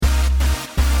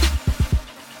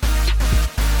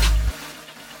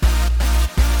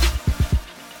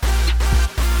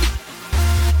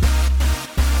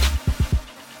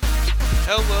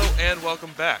And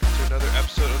welcome back to another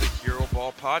episode of the Hero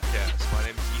Ball Podcast. My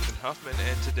name is Ethan Huffman,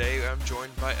 and today I'm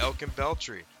joined by Elkin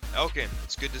Beltry. Elkin,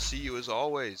 it's good to see you as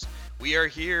always. We are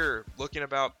here looking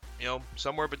about,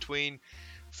 somewhere between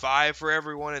 5 for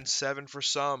everyone and 7 for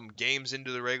some games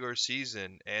into the regular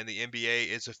season, and the NBA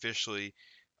is officially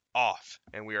off,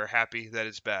 and we are happy that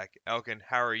it's back. Elkin,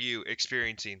 how are you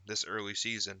experiencing this early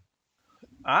season?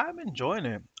 I'm enjoying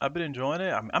it. I've been enjoying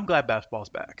it. I'm glad basketball's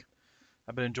back.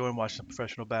 I've been enjoying watching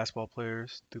professional basketball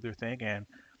players do their thing. And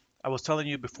I was telling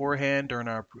you beforehand during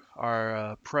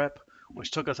our prep,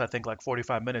 which took us I think like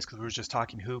 45 minutes because we were just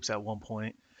talking hoops at one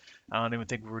point. I don't even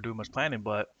think we were doing much planning,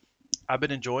 but I've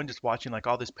been enjoying just watching like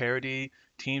all this parity,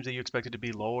 teams that you expected to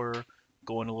be lower,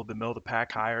 going a little bit middle of the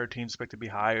pack higher, teams expected to be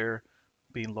higher,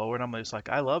 being lower, and I'm just like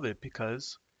I love it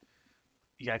because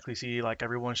you actually see like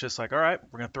everyone's just like, all right,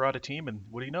 we're gonna throw out a team, and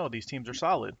what do you know, these teams are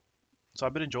solid. So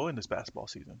I've been enjoying this basketball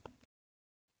season.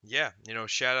 Yeah,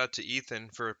 shout out to Ethan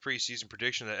for a preseason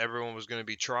prediction that everyone was going to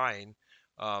be trying.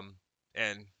 Um,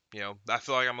 and I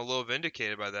feel like I'm a little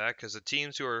vindicated by that because the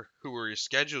teams who were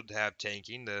scheduled to have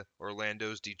tanking, the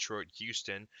Orlando's, Detroit,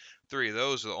 Houston, three of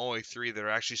those are the only three that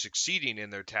are actually succeeding in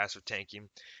their task of tanking.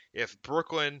 If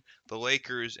Brooklyn, the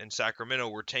Lakers, and Sacramento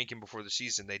were tanking before the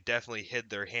season, they definitely hid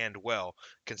their hand well,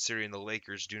 considering the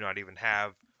Lakers do not even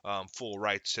have full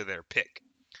rights to their pick.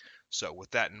 So with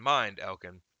that in mind,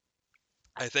 Elkin,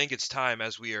 I think it's time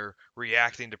as we are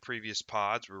reacting to previous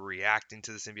pods, we're reacting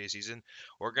to this NBA season.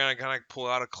 We're gonna kind of pull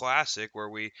out a classic where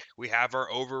we have our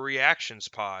overreactions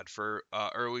pod for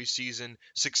early season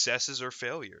successes or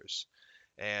failures.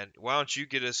 And why don't you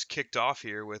get us kicked off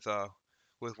here with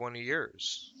one of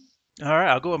yours? All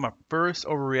right, I'll go with my first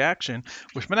overreaction,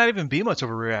 which may not even be much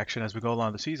overreaction as we go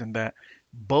along the season. That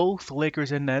both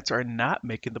Lakers and Nets are not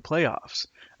making the playoffs.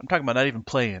 I'm talking about not even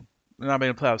playing. They're not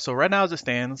making the playoffs. So right now, as it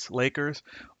stands, Lakers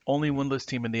only winless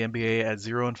team in the NBA at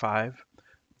 0-5.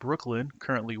 Brooklyn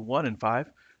currently 1-5.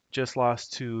 Just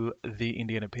lost to the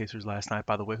Indiana Pacers last night,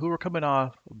 by the way, who were coming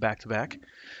off back to back.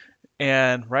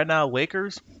 And right now,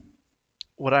 Lakers,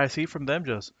 what I see from them,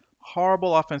 just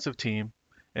horrible offensive team.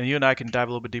 And you and I can dive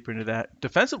a little bit deeper into that.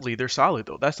 Defensively, they're solid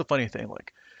though. That's the funny thing.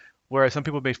 Like, whereas some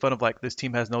people made fun of like this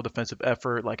team has no defensive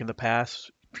effort, like in the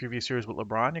past previous years with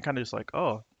LeBron, you're kind of just like,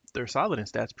 oh, they're solid in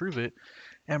stats, prove it.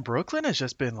 And Brooklyn has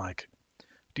just been like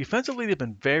defensively, they've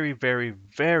been very, very,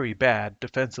 very bad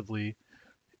defensively.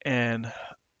 And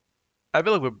I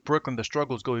feel like with Brooklyn, the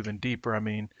struggles go even deeper. I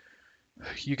mean,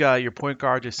 you got your point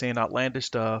guard just saying outlandish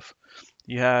stuff.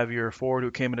 You have your forward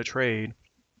who came in a trade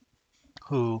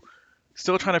who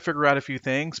still trying to figure out a few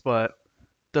things, but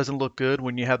doesn't look good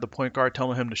when you have the point guard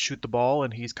telling him to shoot the ball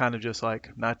and he's kind of just like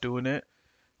not doing it.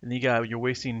 And you're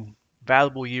wasting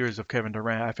valuable years of Kevin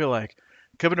Durant. I feel like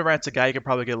Kevin Durant's a guy you could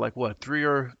probably get like what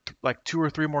like 2 or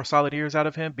 3 more solid years out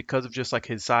of him because of just like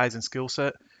his size and skill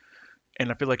set.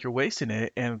 And I feel like you're wasting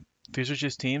it. And these are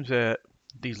just teams that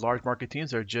these large market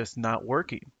teams are just not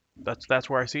working. That's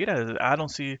where I see it. I don't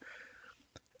see.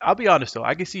 I'll be honest though.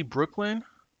 I can see Brooklyn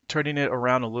turning it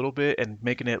around a little bit and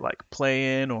making it like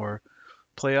play in or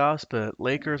playoffs, but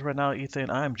Lakers right now, Ethan,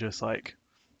 I'm just like,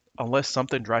 unless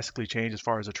something drastically changed as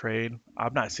far as a trade,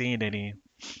 I'm not seeing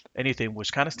anything,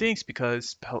 which kind of stinks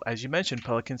because, as you mentioned,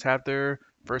 Pelicans have their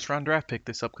first round draft pick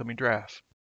this upcoming draft.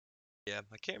 Yeah,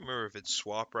 I can't remember if it's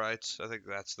swap rights. I think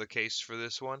that's the case for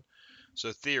this one.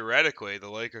 So theoretically, the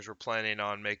Lakers were planning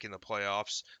on making the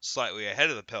playoffs slightly ahead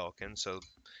of the Pelicans, so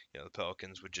the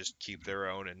Pelicans would just keep their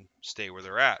own and stay where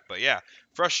they're at. But yeah,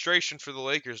 frustration for the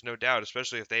Lakers, no doubt,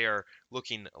 especially if they are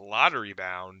looking lottery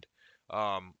bound.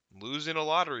 Losing a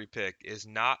lottery pick is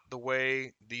not the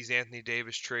way these Anthony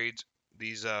Davis trades,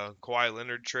 these Kawhi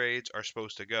Leonard trades are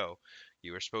supposed to go.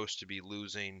 You are supposed to be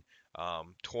losing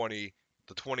 20,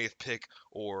 the 20th pick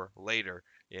or later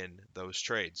in those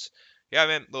trades. Yeah,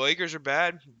 man, the Lakers are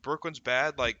bad. Brooklyn's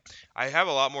bad. Like, I have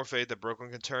a lot more faith that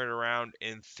Brooklyn can turn it around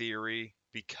in theory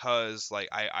because, like,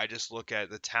 I just look at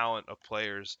the talent of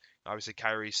players. Obviously,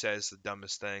 Kyrie says the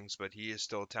dumbest things, but he is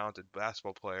still a talented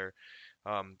basketball player.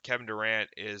 Kevin Durant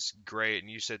is great, and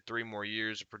you said 3 more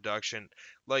years of production.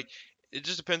 Like, it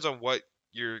just depends on what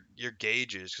your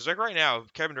gauge is. Because like right now,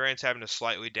 Kevin Durant's having a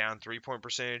slightly down 3 point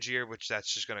percentage year, which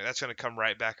that's gonna come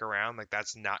right back around. Like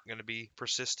that's not gonna be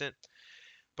persistent.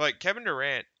 But Kevin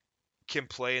Durant can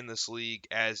play in this league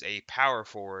as a power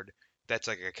forward that's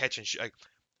like a catch and shoot. Like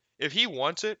if he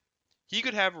wants it, he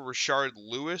could have a Rashard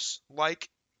Lewis like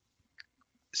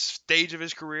stage of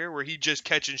his career where he just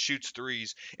catch and shoots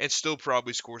threes and still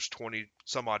probably scores 20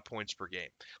 some odd points per game.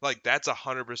 Like that's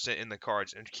 100% in the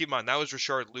cards. And keep in mind that was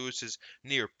Rashard Lewis's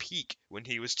near peak when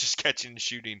he was just catching and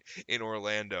shooting in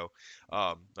Orlando.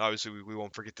 Obviously we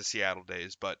won't forget the Seattle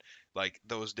days, but like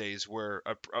those days where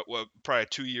probably a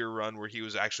 2-year run where he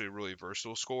was actually a really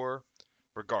versatile scorer.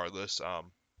 Regardless,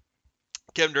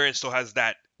 Kevin Durant still has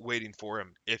that waiting for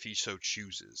him if he so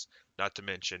chooses. Not to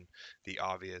mention the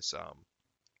obvious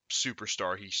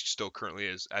superstar he still currently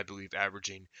is, I believe,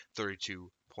 averaging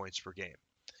 32 points per game.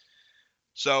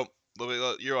 So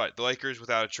you're right. The Lakers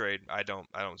without a trade, I don't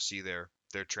see their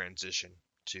transition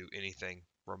to anything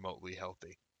remotely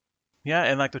healthy. Yeah,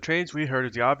 and like the trades we heard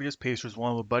is the obvious Pacers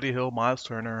one with Buddy Hill, Miles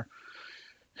Turner,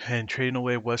 and trading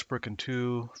away Westbrook and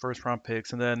 2 first-round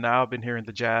picks. And then now I've been hearing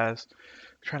the Jazz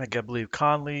trying to get, I believe,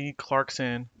 Conley,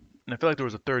 Clarkson, and I feel like there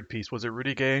was a third piece. Was it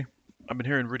Rudy Gay? I've been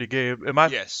hearing Rudy Gay.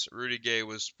 Yes, Rudy Gay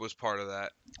was part of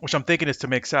that. Which I'm thinking is to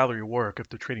make salary work. If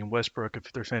they're trading Westbrook,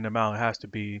 if they're saying the amount, it has to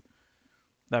be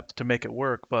that to make it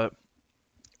work. But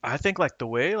I think like the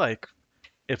way like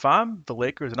if I'm the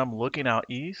Lakers and I'm looking out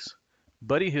east,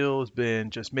 Buddy Hill's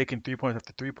been just making 3 pointers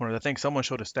after 3 pointers. I think someone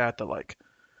showed a stat that like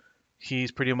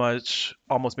he's pretty much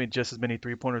almost made just as many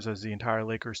 3 pointers as the entire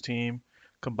Lakers team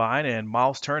combined. And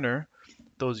Miles Turner,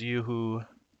 those of you who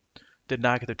did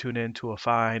not get to tune in to a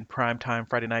fine primetime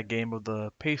Friday night game of the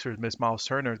Pacers, Miss Miles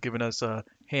Turner is giving us a,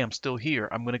 hey, I'm still here.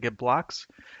 I'm going to get blocks.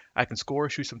 I can score,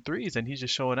 shoot some threes, and he's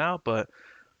just showing out. But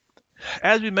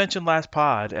as we mentioned last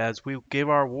pod, as we gave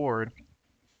our award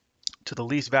to the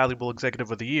least valuable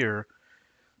executive of the year,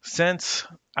 since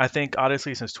I think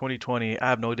honestly since 2020, I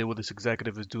have no idea what this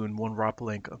executive is doing. One Rob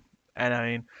Pelinka, and I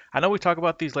mean I know we talk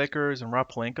about these Lakers and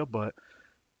Rob Pelinka, but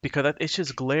because it's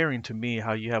just glaring to me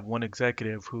how you have one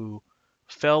executive who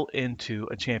fell into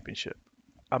a championship.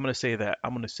 I'm gonna say that.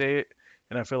 I'm gonna say it,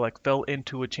 and I feel like fell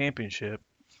into a championship,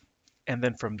 and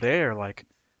then from there like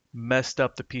messed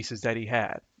up the pieces that he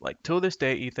had. Like till this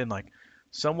day, Ethan, like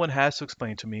someone has to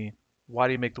explain to me why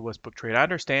do you make the Westbrook trade? I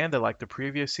understand that like the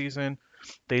previous season,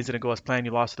 things didn't go as planned.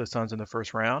 You lost to the Suns in the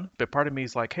first round, but part of me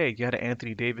is like, hey, you had an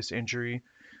Anthony Davis injury.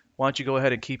 Why don't you go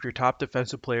ahead and keep your top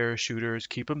defensive players, shooters,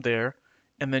 keep them there,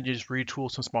 and then just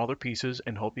retool some smaller pieces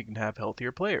and hope you can have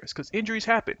healthier players? Because injuries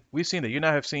happen. We've seen that. You and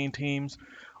I have seen teams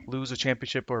lose a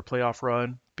championship or a playoff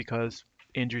run because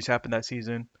injuries happen that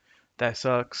season. That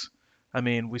sucks. I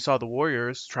mean, we saw the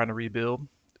Warriors trying to rebuild.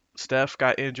 Steph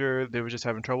got injured. They were just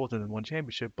having trouble and then won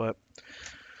championship. But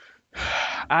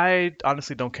I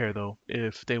honestly don't care though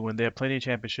if they win. They have plenty of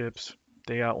championships.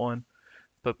 They got one.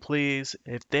 But please,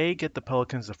 if they get the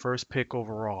Pelicans the first pick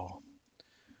overall,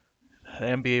 the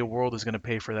NBA world is going to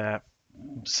pay for that.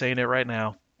 I'm saying it right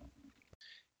now.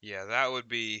 Yeah, that would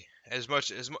be as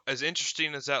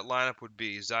interesting as that lineup would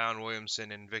be. Zion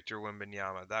Williamson and Victor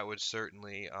Wembanyama. That would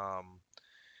certainly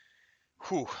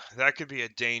whew, that could be a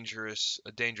dangerous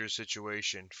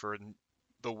situation for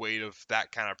the weight of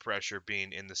that kind of pressure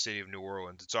being in the city of New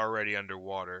Orleans. It's already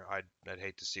underwater. I'd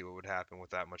hate to see what would happen with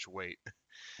that much weight.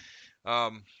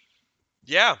 Um,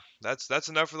 yeah, that's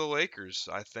enough for the Lakers.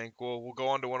 I think we'll go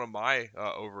on to one of my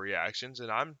overreactions, and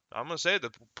I'm gonna say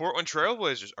the Portland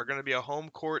Trailblazers are gonna be a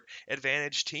home court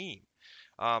advantage team.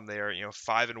 They are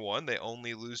 5-1. They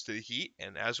only lose to the Heat,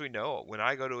 and as we know, when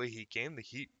I go to a Heat game, the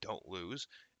Heat don't lose.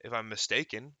 If I'm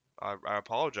mistaken, I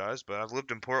apologize, but I've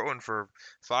lived in Portland for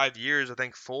 5 years. I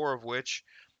think four of which,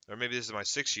 or maybe this is my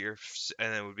 6th year,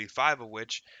 and it would be five of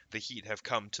which the Heat have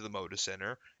come to the Moda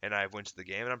Center, and I went to the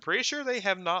game, and I'm pretty sure they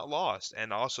have not lost.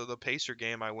 And also the Pacer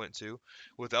game I went to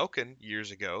with Elkin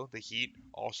years ago, the Heat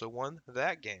also won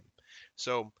that game.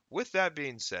 So with that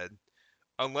being said,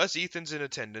 unless Ethan's in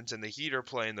attendance and the Heat are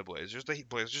playing the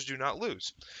Blazers do not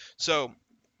lose. So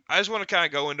I just want to kind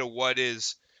of go into what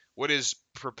is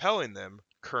propelling them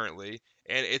currently,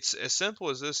 and it's as simple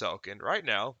as this, Elkin. Right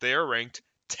now, they are ranked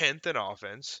 10th in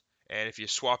offense, and if you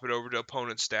swap it over to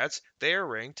opponent stats, they are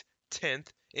ranked 10th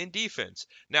in defense.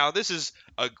 Now, this is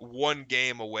a one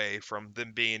game away from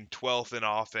them being 12th in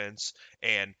offense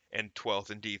and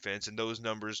 12th in defense, and those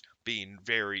numbers being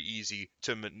very easy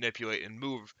to manipulate and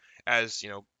move as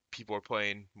people are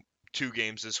playing 2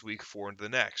 games this week, 4 into the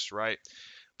next, right?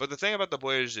 But the thing about the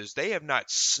Blazers is they have not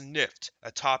sniffed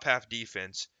a top half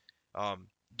defense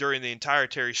during the entire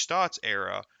Terry Stotts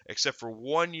era, except for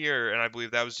 1 year, and I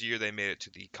believe that was the year they made it to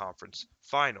the conference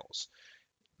finals.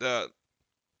 The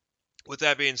With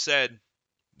that being said,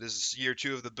 this is year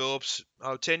 2 of the Billups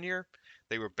tenure.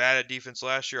 They were bad at defense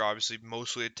last year, obviously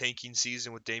mostly a tanking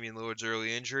season with Damian Lillard's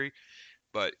early injury.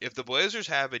 But if the Blazers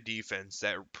have a defense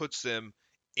that puts them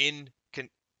in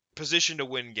position to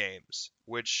win games,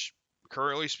 which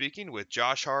currently speaking, with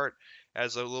Josh Hart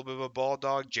as a little bit of a ball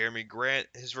dog, Jeremy Grant,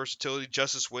 his versatility,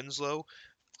 Justice Winslow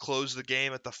closed the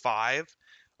game at the 5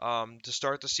 to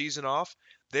start the season off.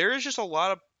 There is just a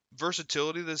lot of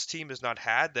versatility this team has not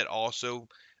had that also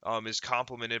is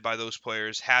complemented by those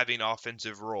players having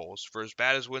offensive roles. For as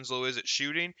bad as Winslow is at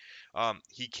shooting,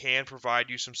 he can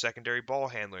provide you some secondary ball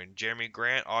handling. Jeremy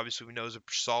Grant, obviously, we know is a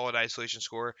solid isolation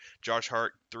scorer. Josh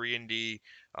Hart, 3 and D,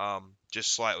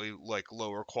 just slightly like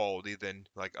lower quality than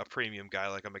like a premium guy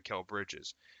like a Mikal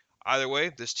Bridges. Either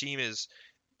way, this team is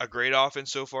a great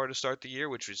offense so far to start the year,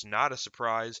 which was not a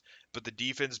surprise. But the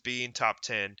defense being top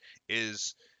 10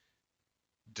 is,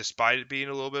 despite it being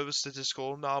a little bit of a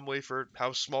statistical anomaly for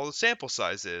how small the sample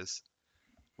size is,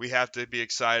 we have to be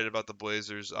excited about the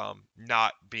Blazers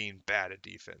not being bad at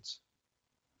defense.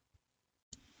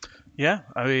 Yeah,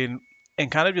 I mean,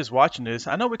 and kind of just watching this,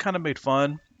 I know we kind of made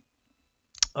fun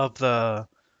of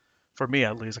for me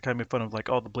at least, I kind of made fun of like,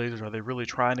 oh, the Blazers, are they really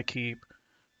trying to keep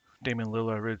Damian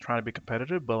Lillard, are really trying to be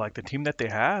competitive? But like the team that they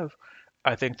have,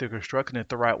 I think they're constructing it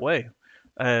the right way.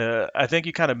 I think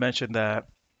you kind of mentioned that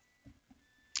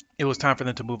it was time for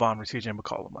them to move on with CJ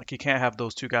McCollum. Like you can't have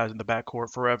those two guys in the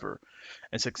backcourt forever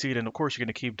and succeed. And of course, you're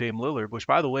going to keep Dame Lillard, which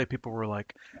by the way, people were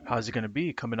like, how's he going to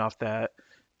be coming off that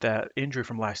injury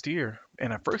from last year?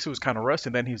 And at first it was kind of rusty.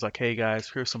 And then he was like, hey guys,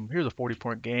 here's a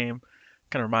 40-point game.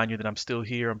 Kind of remind you that I'm still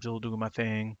here. I'm still doing my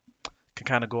thing. Can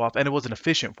kind of go off. And it was an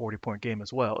efficient 40-point game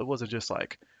as well. It wasn't just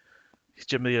like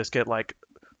Jimmy just get like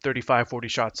 35, 40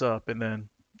 shots up and then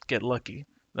get lucky.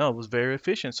 No, it was very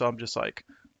efficient. So I'm just like,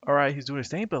 all right, he's doing his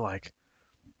thing, but like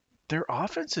their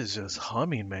offense is just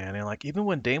humming, man. And like even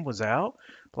when Dame was out,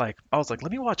 like I was like,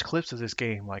 let me watch clips of this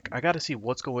game. Like I got to see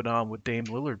what's going on with Dame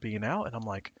Lillard being out. And I'm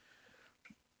like,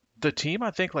 the team,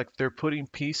 I think like they're putting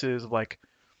pieces like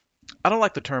I don't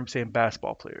like the term saying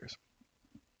basketball players,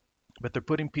 but they're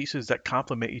putting pieces that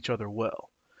complement each other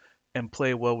well and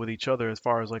play well with each other as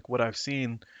far as like what I've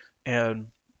seen. And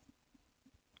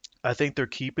I think they're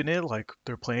keeping it like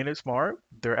they're playing it smart.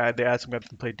 They add some guys who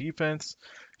can play defense.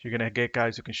 You're gonna get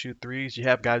guys who can shoot threes. You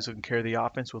have guys who can carry the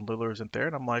offense when Lillard isn't there,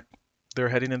 and I'm like, they're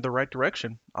heading in the right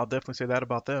direction. I'll definitely say that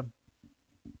about them.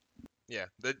 Yeah,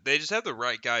 they just have the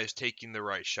right guys taking the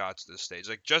right shots at this stage.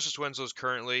 Like Justice Winslow's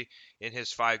currently in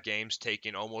his 5 games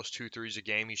taking almost 2 threes a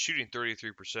game. He's shooting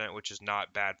 33%, which is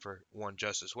not bad for one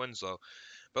Justice Winslow.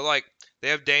 But like they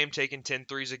have Dame taking 10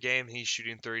 threes a game, he's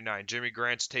shooting 39. Jimmy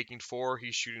Grant's taking 4,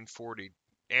 he's shooting 40.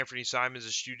 Anthony Simons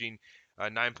is shooting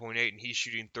 9.8 and he's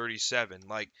shooting 37.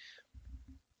 Like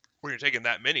when you're taking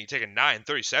that many, taking 9,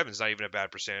 37 is not even a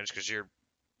bad percentage because you're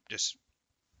just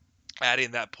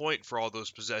adding that point for all those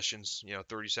possessions,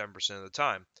 37% of the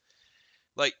time.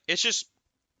 Like it's just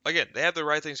again, they have the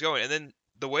right things going. And then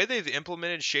the way they've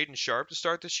implemented Shaden Sharp to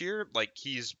start this year, like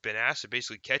he's been asked to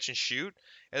basically catch and shoot,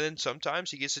 and then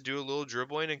sometimes he gets to do a little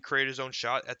dribbling and create his own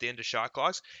shot at the end of shot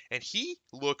clocks, and he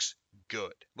looks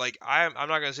good. Like I'm not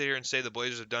gonna sit here and say the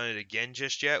Blazers have done it again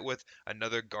just yet with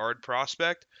another guard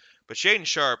prospect, but Shaden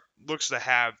Sharp looks to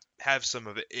have some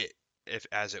of it, if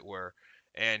as it were.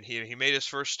 And he made his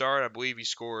first start. I believe he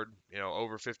scored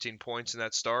over 15 points in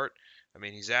that start. I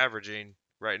mean he's averaging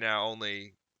right now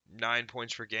only 9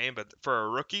 points per game, but for a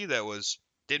rookie that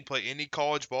didn't play any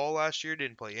college ball last year,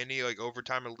 didn't play any like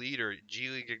overtime elite or G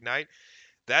League Ignite,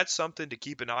 that's something to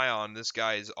keep an eye on. This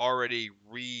guy is already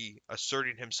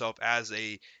reasserting himself as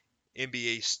a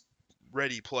NBA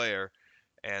ready player,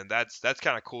 and that's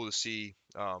kind of cool to see,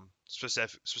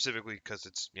 specifically because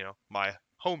it's my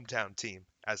hometown team,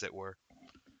 as it were.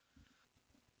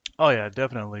 Oh yeah,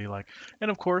 definitely. Like,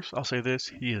 and of course, I'll say this: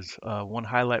 he is one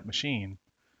highlight machine.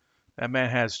 That man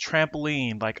has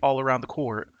trampoline like all around the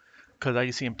court because I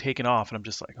see him taking off, and I'm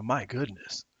just like, oh my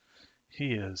goodness,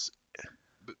 he is.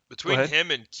 Go Between ahead,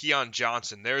 him and Keon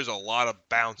Johnson, there's a lot of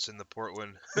bounce in the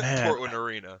Portland man. Portland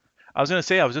arena. I was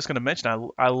just gonna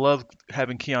mention, I love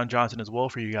having Keon Johnson as well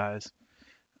for you guys.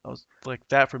 I was like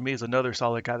that for me is another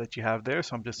solid guy that you have there.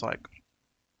 So I'm just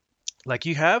like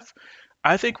you have.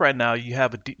 I think right now you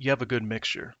have a good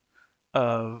mixture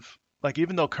of like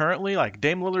even though currently like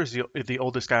Dame Lillard is the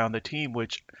oldest guy on the team,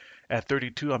 which at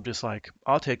 32 I'm just like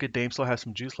I'll take it. Dame still has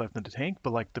some juice left in the tank,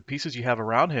 but like the pieces you have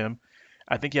around him,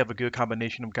 I think you have a good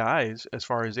combination of guys as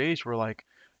far as age. Where like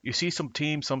you see some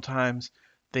teams sometimes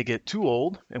they get too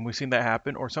old, and we've seen that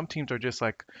happen, or some teams are just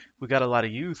like we got a lot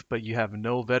of youth, but you have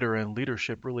no veteran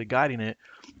leadership really guiding it.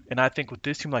 And I think with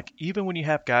this team, like even when you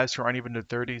have guys who aren't even in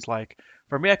their 30s, like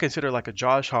for me, I consider like a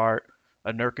Josh Hart,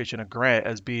 a Nurkic, and a Grant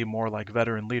as being more like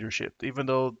veteran leadership. Even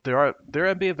though they're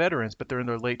NBA veterans, but they're in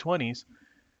their late 20s,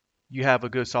 you have a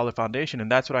good solid foundation, and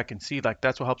that's what I can see. Like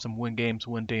that's what helps them win games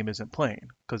when Dame isn't playing,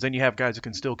 because then you have guys who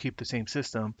can still keep the same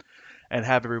system and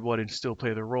have everybody still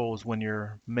play their roles when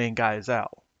your main guy is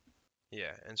out.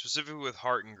 Yeah, and specifically with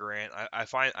Hart and Grant, I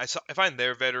find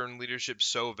their veteran leadership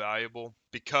so valuable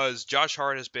because Josh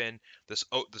Hart has been this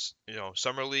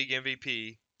summer league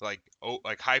MVP, like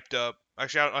hyped up.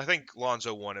 Actually, I think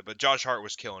Lonzo won it, but Josh Hart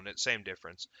was killing it. Same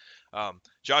difference.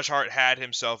 Josh Hart had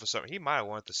himself a summer. He might have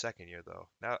won it the second year though.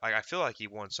 Now I feel like he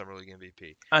won summer league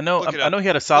MVP. I know Look it I up. know he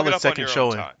had a Look it solid up on second your own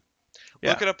showing. time. Yeah.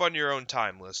 Look it up on your own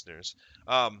time, listeners.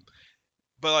 Um,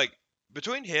 but like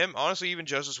between him, honestly, even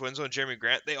Justice Winslow and Jeremy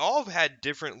Grant, they all have had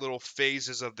different little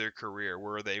phases of their career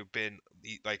where they've been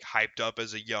like hyped up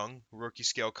as a young rookie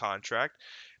scale contract,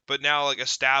 but now like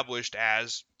established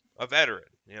as a veteran.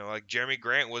 Like Jeremy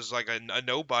Grant was like a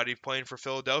nobody playing for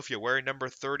Philadelphia, wearing number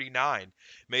 39,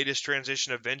 made his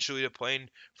transition eventually to playing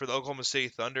for the Oklahoma City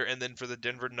Thunder, and then for the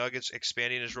Denver Nuggets,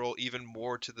 expanding his role even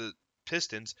more to the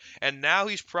Pistons, and now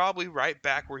he's probably right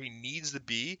back where he needs to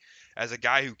be as a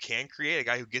guy who can create, a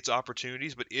guy who gets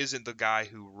opportunities, but isn't the guy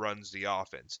who runs the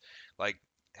offense. Like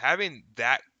having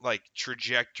that like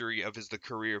trajectory of the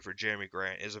career for Jeremy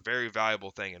Grant is a very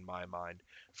valuable thing in my mind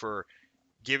for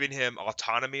giving him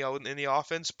autonomy in the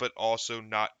offense, but also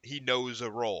not he knows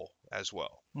a role as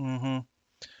well. hmm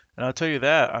And I'll tell you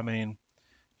that. I mean,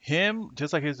 him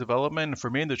just like his development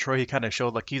for me in Detroit, he kind of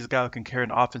showed like he's a guy who can carry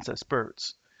an offense at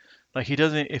spurts. Like he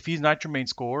doesn't if he's not your main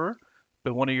scorer,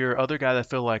 but one of your other guys, I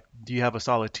feel like do you have a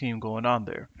solid team going on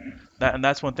there?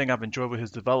 That's one thing I've enjoyed with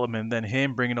his development. Then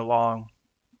him bringing along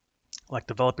like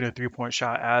developing a 3-point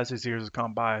shot as his years have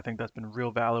gone by. I think that's been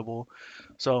real valuable.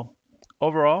 So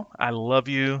overall, I love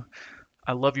you.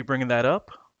 I love you bringing that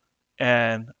up,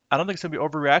 and I don't think it's gonna be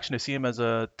overreaction to see him as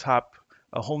a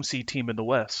home seed team in the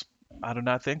West. I do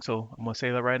not think so. I'm gonna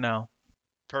say that right now.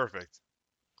 Perfect.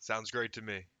 Sounds great to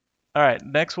me. All right,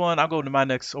 next one. I'll go to my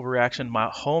next overreaction. My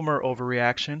Homer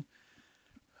overreaction.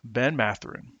 Ben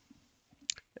Mathurin,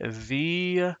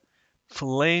 the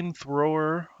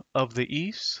flamethrower of the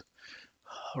East,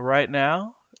 right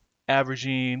now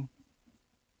averaging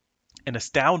an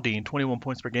astounding 21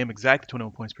 points per game, exactly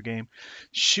 21 points per game,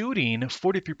 shooting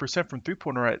 43% from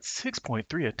three-pointer at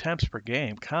 6.3 attempts per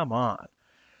game. Come on.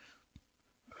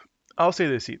 I'll say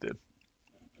this, Ethan.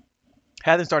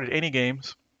 Hasn't started any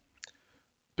games.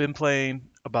 Been playing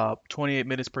about 28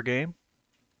 minutes per game.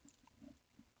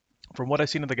 From what I've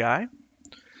seen of the guy,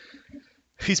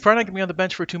 he's probably not going to be on the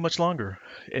bench for too much longer.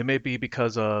 It may be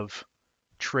because of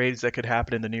trades that could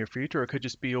happen in the near future. It could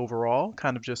just be overall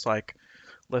kind of just like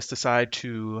let's decide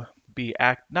to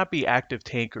not be active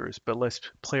tankers, but let's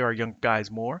play our young guys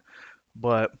more.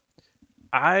 But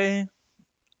I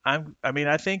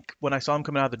I think when I saw him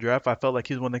coming out of the draft, I felt like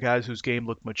he's one of the guys whose game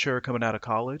looked mature coming out of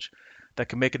college that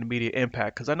can make an immediate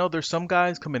impact. Because I know there's some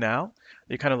guys coming out,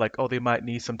 you're kind of like, oh, they might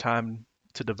need some time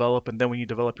to develop, and then when you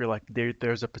develop, you're like,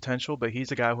 there's a potential. But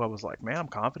he's a guy who I was like, man, I'm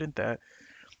confident that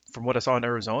from what I saw in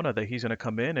Arizona, that he's going to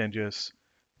come in and just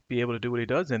be able to do what he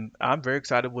does. And I'm very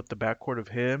excited with the backcourt of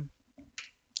him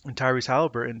and Tyrese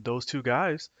Halliburton. Those two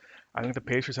guys, I think the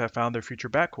Pacers have found their future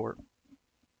backcourt.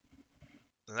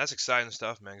 And that's exciting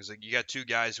stuff, man. Because like you got two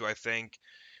guys who I think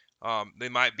they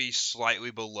might be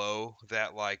slightly below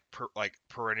that like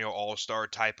perennial all star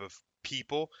type of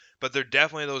people, but they're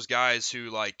definitely those guys who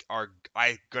like are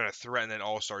gonna threaten an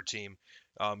all star team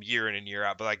year in and year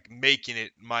out. But like making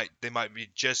it they might be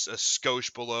just a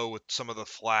skosh below with some of the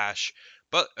flash.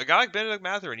 But a guy like Benedict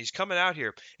Mathurin, he's coming out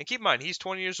here, and keep in mind he's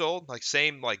 20 years old. Like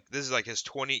same like this is like his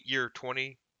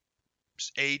 20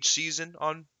 age season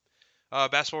on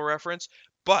Basketball Reference,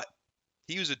 but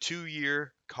he was a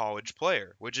 2-year college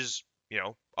player, which is,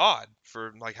 odd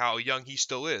for like how young he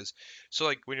still is. So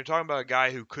like when you're talking about a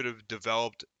guy who could have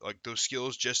developed like those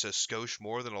skills just a skosh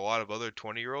more than a lot of other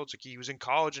 20-year-olds, like he was in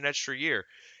college an extra year.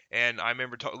 And I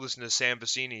remember listening to Sam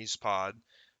Vecini's pod,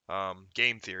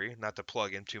 Game Theory, not to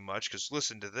plug him too much because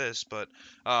listen to this, but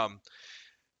um,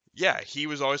 yeah, he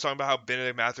was always talking about how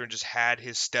Benedict Mathurin just had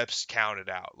his steps counted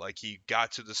out. Like he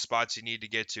got to the spots he needed to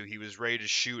get to. He was ready to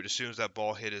shoot as soon as that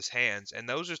ball hit his hands. And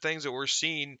those are things that we're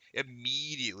seeing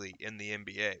immediately in the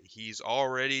NBA. He's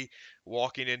already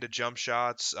walking into jump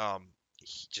shots.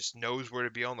 He just knows where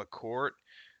to be on the court.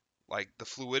 Like the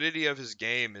fluidity of his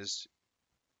game is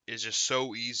just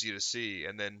so easy to see.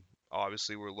 And then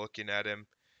obviously we're looking at him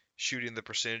shooting the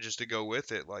percentages to go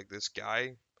with it. Like this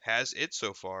guy has it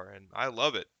so far, and I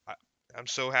love it. I'm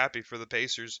so happy for the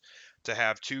Pacers to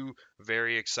have two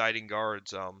very exciting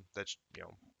guards that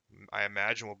I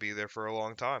imagine will be there for a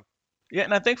long time. Yeah,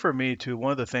 and I think for me too,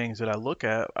 one of the things that I look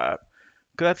at,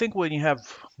 Because I think when you have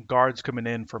guards coming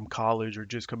in from college or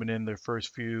just coming in their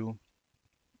first few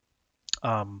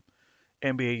um,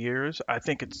 NBA years, I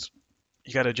think it's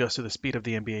you got to adjust to the speed of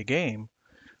the NBA game.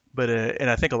 But and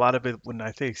I think a lot of it, when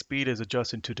I say speed, is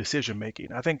adjusting to decision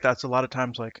making. I think that's a lot of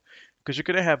times like because you're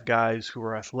gonna have guys who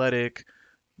are athletic.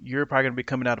 You're probably gonna be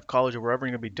coming out of college or wherever.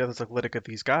 You're gonna be just as athletic as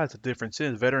these guys. The difference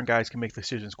is veteran guys can make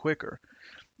decisions quicker.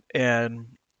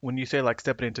 And when you say like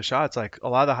stepping into shots, like a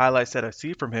lot of the highlights that I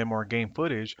see from him or game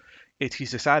footage, it's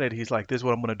he's decided he's like, this is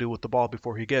what I'm gonna do with the ball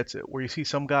before he gets it. Where you see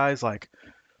some guys like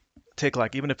take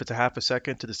like even if it's a half a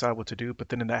second to decide what to do, but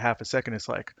then in that half a second it's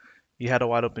like you had a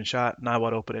wide open shot, not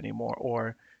wide open anymore,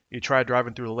 or you tried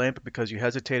driving through the lane but because you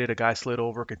hesitated, a guy slid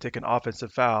over, can take an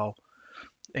offensive foul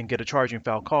and get a charging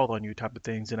foul called on you type of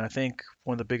things. And I think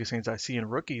one of the biggest things I see in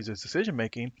rookies is decision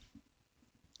making.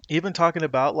 Even talking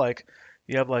about like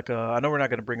you have like I know we're not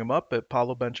going to bring him up, but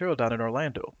Paulo Banchero down in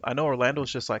Orlando. I know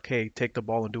Orlando's just like, hey, take the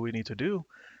ball and do what you need to do,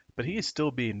 but he is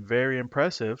still being very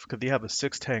impressive because you have a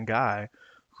 6'10" guy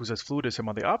who's as fluid as him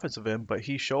on the offensive end, but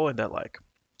he's showing that like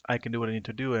I can do what I need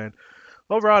to do. And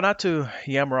overall, not to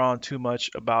yammer on too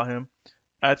much about him,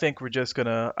 I think we're just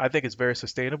gonna. I think it's very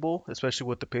sustainable, especially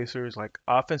with the Pacers like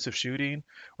offensive shooting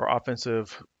or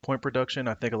offensive point production.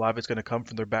 I think a lot of it's gonna come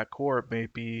from their backcourt,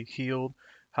 maybe Heald,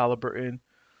 Halliburton,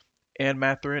 and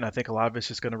Mathurin. I think a lot of it's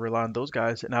just gonna rely on those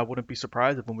guys, and I wouldn't be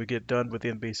surprised if when we get done with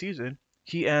the NBA season,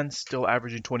 he ends still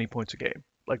averaging 20 points a game.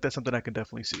 Like that's something I can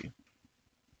definitely see.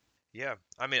 Yeah,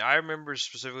 I mean, I remember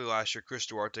specifically last year, Chris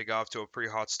Duarte got off to a pretty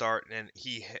hot start, and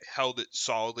held it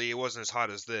solidly. It wasn't as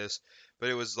hot as this, but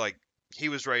it was like he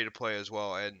was ready to play as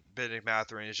well. And Bennedict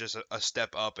Mathurin is just a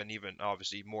step up, and even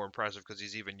obviously more impressive because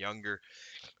he's even younger.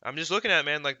 I'm just looking at,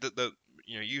 man, like the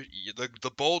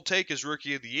the bold take is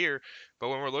rookie of the year, but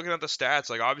when we're looking at the stats,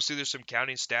 like obviously there's some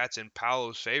counting stats in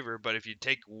Paolo's favor, but if you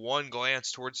take one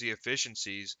glance towards the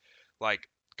efficiencies, like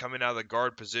coming out of the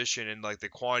guard position and like the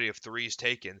quantity of threes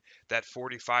taken, that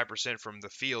 45% from the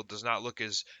field does not look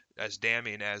as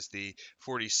damning as the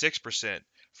 46%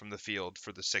 from the field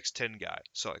for the 6'10" guy.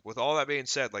 So like with all that being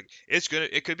said, like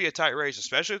it could be a tight race,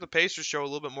 especially if the Pacers show a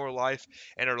little bit more life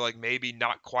and are like maybe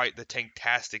not quite the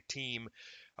tanktastic team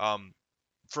um,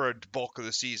 for a bulk of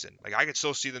the season. Like I could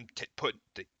still see them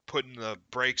putting the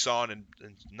brakes on and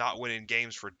not winning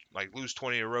games for like lose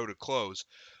 20 in a row to close.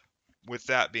 With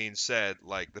that being said,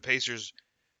 like the Pacers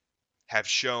have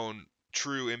shown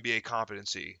true NBA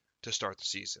competency to start the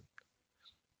season.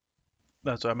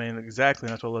 That's what I mean exactly.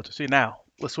 That's what I love to see. Now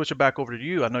let's switch it back over to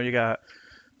you. I know you got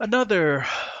another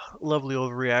lovely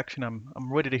overreaction.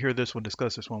 I'm ready to hear this one.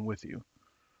 Discuss this one with you.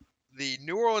 The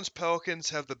New Orleans Pelicans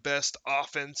have the best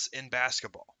offense in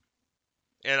basketball.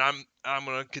 And I'm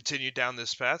going to continue down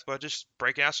this path by just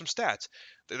breaking out some stats.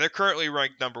 They're currently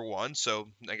ranked number 1, so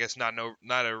I guess not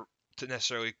a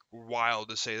necessarily wild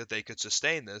to say that they could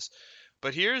sustain this.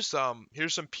 But here's some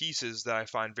pieces that I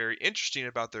find very interesting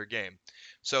about their game.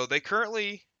 So they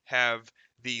currently have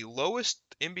the lowest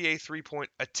NBA three-point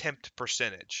attempt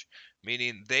percentage,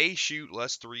 meaning they shoot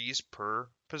less threes per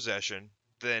possession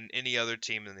than any other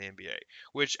team in the NBA,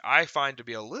 which I find to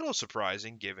be a little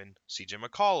surprising given CJ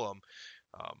McCollum.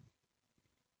 Um,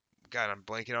 God, I'm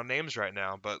blanking on names right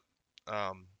now, but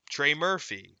Trey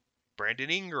Murphy,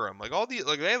 Brandon Ingram, like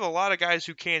they have a lot of guys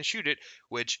who can shoot it,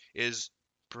 which is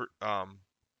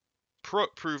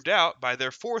proved out by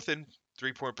their fourth in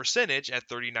three-point percentage at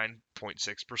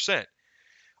 39.6%.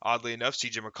 Oddly enough,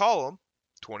 CJ McCollum,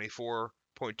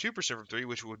 24.2% from three,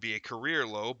 which would be a career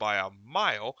low by a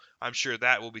mile. I'm sure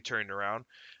that will be turned around.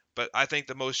 But I think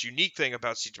the most unique thing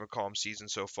about CJ McCollum's season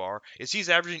so far is he's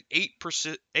averaging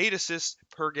 8 assists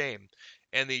per game.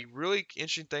 And the really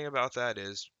interesting thing about that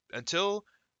is until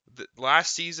the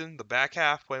last season, the back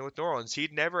half playing with New Orleans,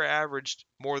 he'd never averaged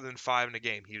more than 5 in a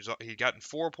game. He'd gotten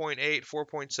 4.8,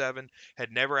 4.7,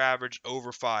 had never averaged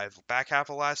over 5. Back half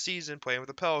of last season playing with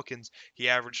the Pelicans, he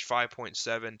averaged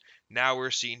 5.7. Now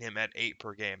we're seeing him at 8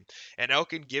 per game. And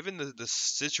Elkin, given the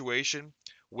situation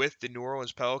with the New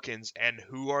Orleans Pelicans and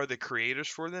who are the creators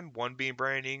for them, one being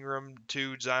Brandon Ingram,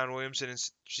 two Zion Williamson and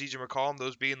CJ McCollum,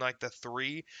 those being like the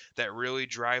three that really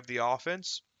drive the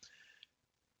offense.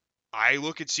 I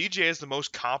look at CJ as the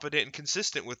most competent and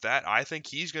consistent with that. I think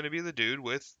he's going to be the dude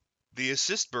with the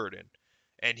assist burden,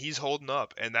 and he's holding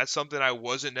up. And that's something I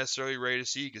wasn't necessarily ready to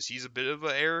see because he's a bit of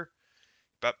an air,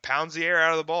 but pounds the air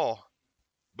out of the ball.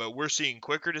 But we're seeing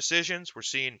quicker decisions. We're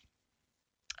seeing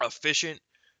efficient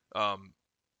um,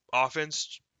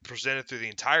 offense presented through the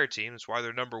entire team. That's why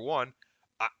they're number 1.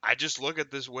 I just look at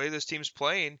this way this team's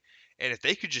playing, and if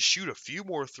they could just shoot a few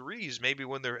more threes, maybe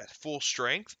when they're at full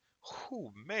strength,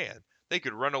 oh man, they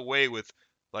could run away with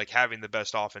like having the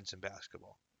best offense in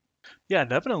basketball. Yeah,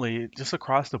 definitely. Just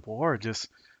across the board, just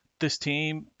this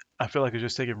team, I feel like is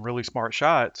just taking really smart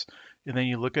shots. And then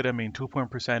you look at, I mean,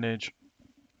 2-point percentage,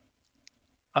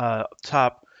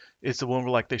 top is the one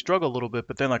where like they struggle a little bit,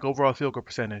 but then like overall field goal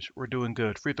percentage, we're doing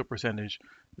good. Free throw percentage,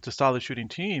 it's a solid shooting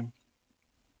team.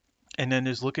 And then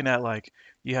just looking at like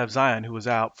you have Zion who was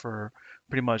out for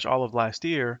pretty much all of last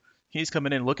year. He's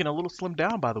coming in looking a little slimmed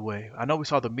down, by the way. I know we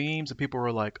saw the memes and people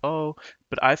were like, "Oh,"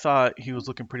 but I thought he was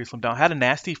looking pretty slimmed down. Had a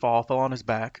nasty fall, fell on his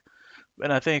back,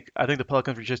 and I think the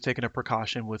Pelicans were just taking a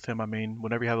precaution with him. I mean,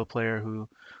 whenever you have a player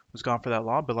who's gone for that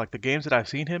long, but like the games that I've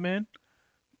seen him in,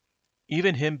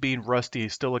 even him being rusty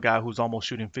is still a guy who's almost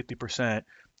shooting 50%, and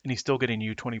he's still getting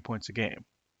you 20 points a game.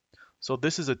 So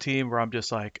this is a team where I'm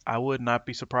just like, I would not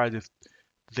be surprised if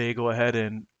they go ahead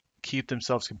and keep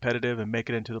themselves competitive and make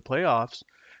it into the playoffs.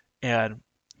 And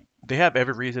they have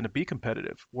every reason to be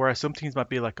competitive. Whereas some teams might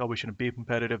be like, oh, we shouldn't be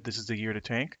competitive. This is the year to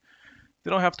tank. They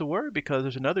don't have to worry because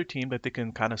there's another team that they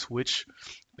can kind of switch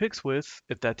picks with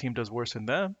if that team does worse than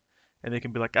them. And they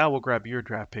can be like, we'll grab your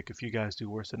draft pick if you guys do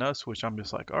worse than us, which I'm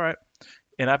just like, all right.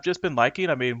 And I've just been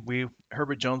liking, I mean,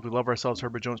 Herbert Jones, we love ourselves,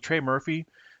 Herbert Jones, Trey Murphy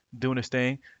doing his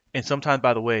thing. And sometimes,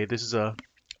 by the way,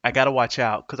 I got to watch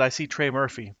out because I see Trey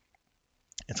Murphy.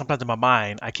 And sometimes in my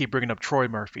mind, I keep bringing up Troy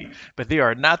Murphy, but they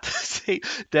are not the same.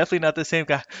 Definitely not the same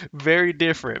guy. Very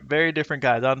different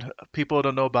guys. People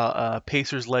don't know about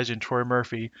Pacers legend Troy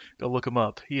Murphy. Go look him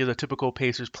up. He is a typical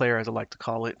Pacers player, as I like to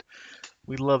call it.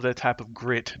 We love that type of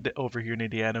grit over here in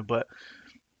Indiana. But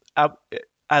I,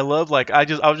 I love like I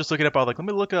was just looking up. I was like, let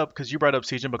me look up because you brought up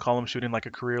CJ McCollum shooting like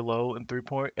a career low in 3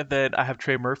 point, and then I have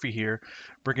Trey Murphy here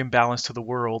bringing balance to the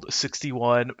world,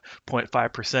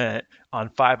 61.5% on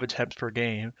 5 attempts per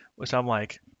game, which I'm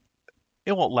like,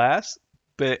 it won't last,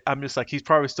 but I'm just like he's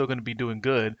probably still going to be doing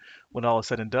good when all is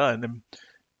said and done.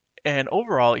 And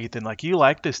overall, Ethan, like you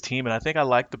like this team, and I think I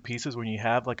like the pieces when you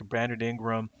have like a Brandon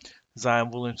Ingram,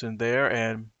 Zion Williamson there,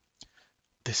 and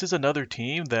this is another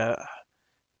team that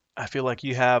I feel like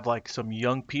you have like some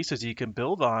young pieces you can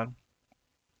build on,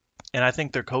 and I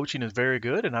think their coaching is very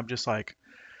good. And I'm just like,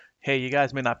 hey, you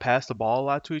guys may not pass the ball a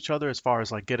lot to each other as far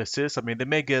as like get assists. I mean, they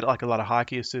may get like a lot of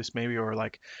hockey assists maybe, or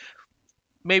like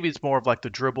maybe it's more of like the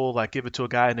dribble, like give it to a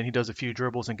guy and then he does a few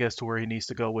dribbles and gets to where he needs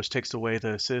to go, which takes away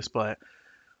the assist. But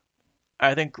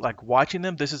I think like watching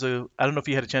them, I don't know if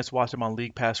you had a chance to watch them on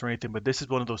League Pass or anything, but this is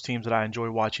one of those teams that I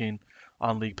enjoy watching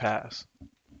on League Pass.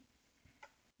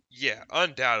 Yeah,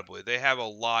 undoubtedly. They have a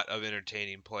lot of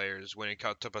entertaining players when it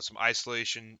comes to some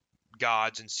isolation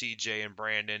gods and CJ and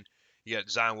Brandon. You got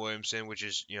Zion Williamson, which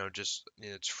is, just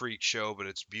it's freak show, but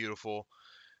it's beautiful.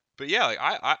 But yeah, like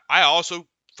I also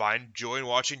find joy in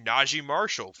watching Najee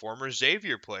Marshall, former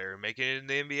Xavier player, making it in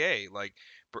the NBA. Like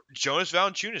Jonas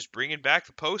Valanciunas bringing back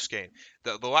the post game.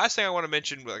 The last thing I want to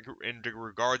mention, like in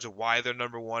regards of why they're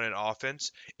number one in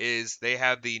offense, is they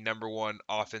have the number one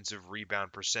offensive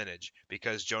rebound percentage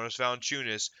because Jonas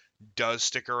Valanciunas does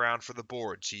stick around for the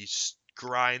boards. He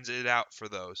grinds it out for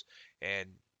those, and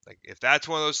like if that's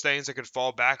one of those things that could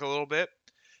fall back a little bit,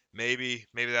 maybe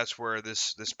that's where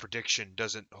this prediction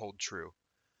doesn't hold true.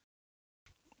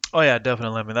 Oh yeah,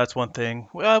 definitely. I mean, that's one thing.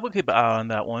 Well, we'll keep an eye on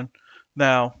that one.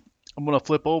 Now, I'm gonna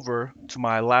flip over to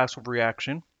my last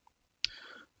reaction.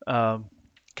 Um,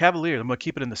 Cavaliers. I'm gonna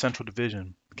keep it in the Central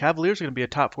Division. Cavaliers are gonna be a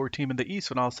top four team in the East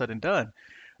when all is said and done.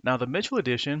 Now, the Mitchell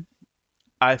edition,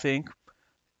 I think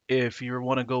if you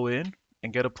want to go in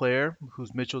and get a player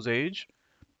who's Mitchell's age,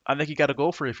 I think you got to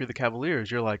go for it if you're the Cavaliers.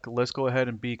 You're like, let's go ahead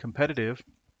and be competitive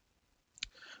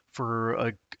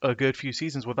for a good few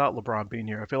seasons without LeBron being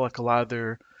here. I feel like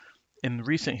in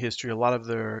recent history, a lot of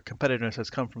their competitiveness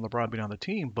has come from LeBron being on the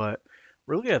team, but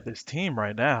really at this team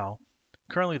right now,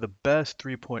 currently the best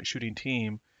 3-point shooting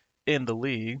team in the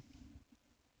league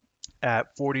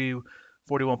at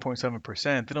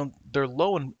 41.7%. They're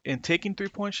low in taking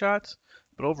 3-point shots,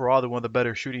 but overall they're one of the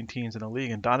better shooting teams in the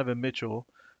league. And Donovan Mitchell,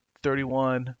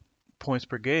 31 points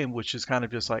per game, which is kind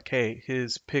of just like, hey,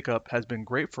 his pickup has been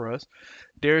great for us.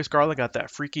 Darius Garland got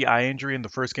that freaky eye injury in the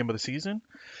first game of the season,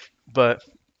 but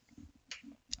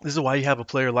this is why you have a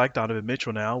player like Donovan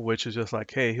Mitchell now, which is just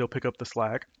like, hey, he'll pick up the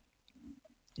slack.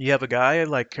 You have a guy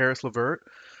like Karis LeVert,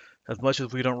 as much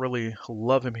as we don't really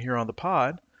love him here on the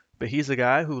pod, but he's a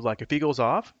guy who, like, if he goes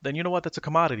off, then you know what? That's a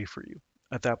commodity for you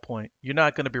at that point. You're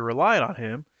not going to be relying on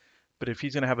him, but if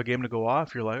he's going to have a game to go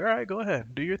off, you're like, all right, go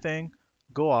ahead, do your thing,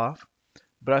 go off.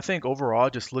 But I think overall,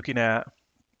 just looking at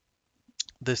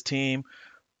this team,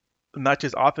 not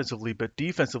just offensively, but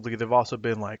defensively, they've also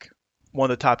been like one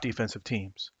of the top defensive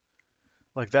teams.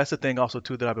 Like that's the thing also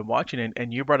too that I've been watching,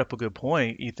 and you brought up a good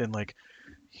point, Ethan. Like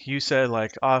You said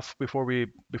like off before we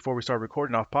started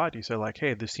recording off pod, you said like,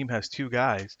 hey, this team has two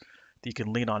guys that you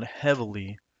can lean on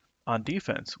heavily on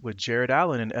defense with Jared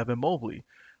Allen and Evan Mobley.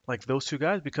 Like those two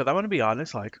guys, because I'm gonna be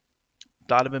honest, like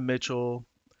Donovan Mitchell,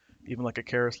 even like a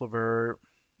Karis LeVert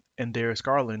and Darius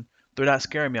Garland, they're not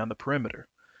scaring me on the perimeter.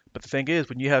 But the thing is,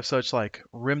 when you have such like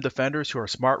rim defenders who are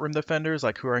smart rim defenders,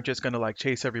 like who aren't just gonna like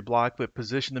chase every block but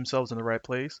position themselves in the right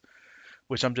place,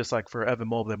 which I'm just like for Evan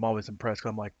Mobley, I'm always impressed. 'Cause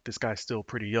I'm like this guy's still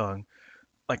pretty young.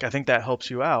 Like I think that helps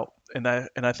you out, and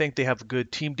I think they have a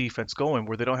good team defense going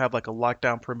where they don't have like a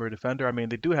lockdown perimeter defender. I mean,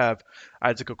 they do have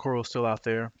Isaac Okoro still out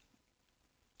there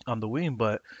on the wing,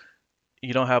 but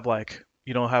you don't have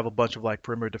a bunch of like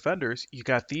perimeter defenders. You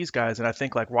got these guys, and I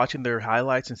think like watching their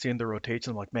highlights and seeing their rotations,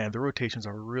 I'm like, man, their rotations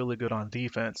are really good on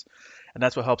defense, and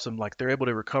that's what helps them. Like they're able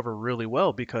to recover really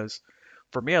well because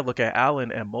for me, I look at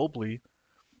Allen and Mobley.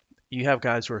 You have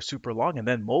guys who are super long, and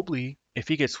then Mobley, if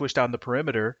he gets switched out on the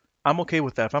perimeter, I'm okay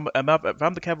with that. If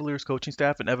I'm the Cavaliers coaching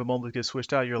staff and Evan Mobley gets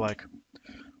switched out, you're like,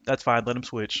 that's fine, let him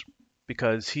switch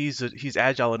because he's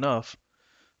agile enough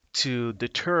to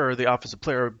deter the offensive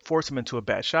player, force him into a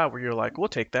bad shot where you're like, we'll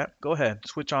take that. Go ahead,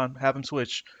 switch on, have him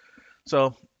switch.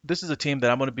 So this is a team that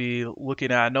I'm going to be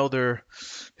looking at. I know they're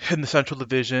in the Central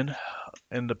Division,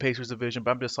 in the Pacers division,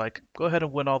 but I'm just like, go ahead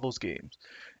and win all those games.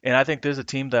 And I think there's a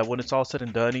team that when it's all said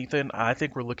and done, Ethan, I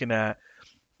think we're looking at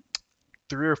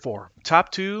three or four. Top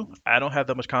two, I don't have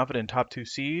that much confidence in top two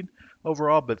seed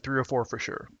overall, but three or four for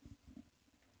sure.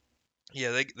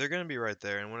 Yeah, they're going to be right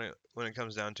there. And when it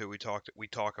comes down to it, we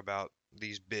talk about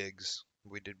these bigs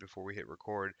we did before we hit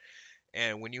record.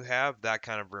 And when you have that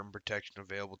kind of rim protection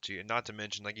available to you, and not to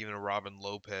mention like even a Robin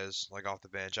Lopez like off the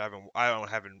bench, I don't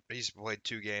haven't he's played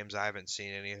 2 games. I haven't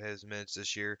seen any of his minutes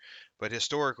this year, but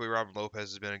historically Robin Lopez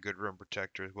has been a good rim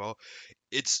protector as well.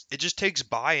 It just takes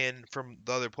buy-in from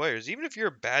the other players. Even if you're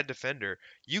a bad defender,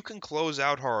 you can close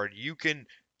out hard. You can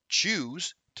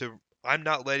choose to I'm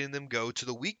not letting them go to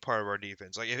the weak part of our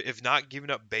defense. Like if not giving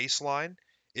up baseline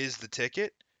is the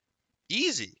ticket,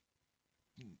 easy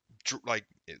like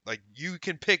you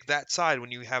can pick that side when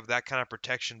you have that kind of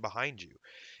protection behind you.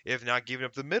 If not giving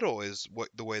up the middle is what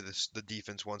the way the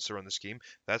defense wants to run the scheme,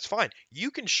 that's fine.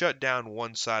 You can shut down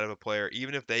one side of a player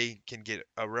even if they can get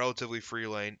a relatively free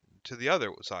lane to the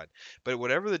other side. But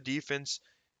whatever the defense,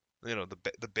 the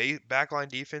backline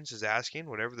defense is asking,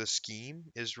 whatever the scheme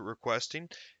is requesting,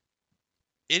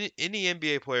 any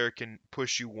NBA player can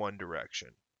push you one direction.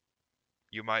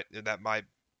 That might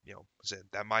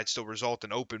that might still result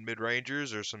in open mid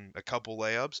rangers or a couple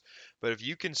layups. But if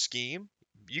you can scheme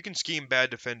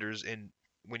bad defenders in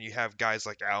when you have guys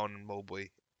like Allen and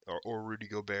Mobley or Rudy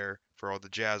Gobert for all the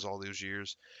Jazz all those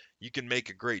years. You can make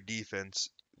a great defense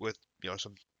with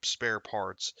some spare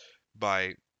parts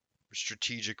by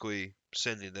strategically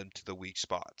sending them to the weak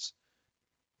spots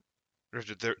or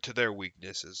to their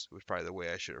weaknesses was probably the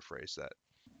way I should have phrased that.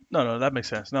 No, no, that makes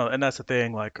sense. No, and that's the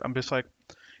thing. Like I'm just like,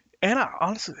 and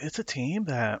honestly, it's a team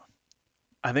that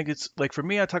I think it's like for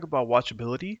me. I talk about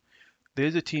watchability.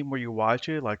 There's a team where you watch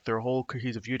it, like their whole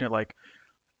cohesive unit. Like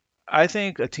I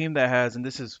think a team that has, and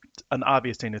this is an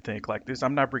obvious thing to think, like this,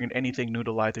 I'm not bringing anything new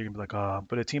to light. They're gonna be like,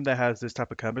 but a team that has this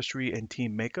type of chemistry and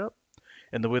team makeup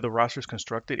and the way the roster is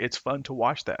constructed, it's fun to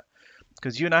watch that.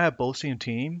 Because you and I have both seen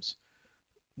teams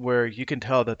where you can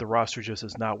tell that the roster just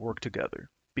does not work together.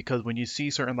 Because when you see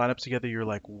certain lineups together, you're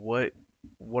like, what's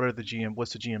the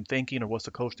GM thinking, or what's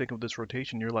the coach thinking of this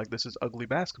rotation? You're like, this is ugly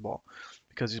basketball,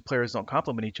 because these players don't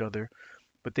complement each other,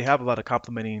 but they have a lot of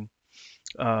complementing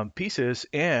pieces.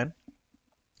 And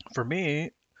for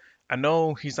me, I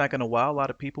know he's not going to wow a lot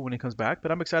of people when he comes back,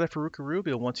 but I'm excited for Ricky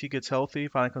Rubio once he gets healthy,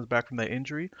 finally comes back from that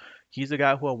injury. He's the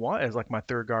guy who I want as like my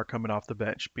third guard coming off the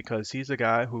bench because he's a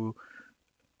guy who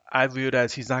I view it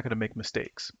as he's not going to make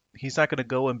mistakes. He's not going to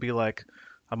go and be like,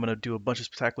 I'm going to do a bunch of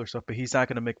spectacular stuff, but he's not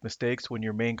going to make mistakes when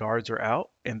your main guards are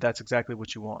out, and that's exactly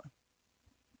what you want.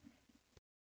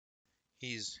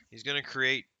 He's going to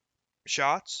create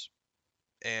shots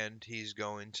and he's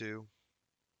going to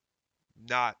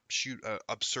not shoot a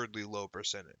absurdly low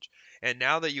percentage. And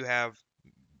now that you have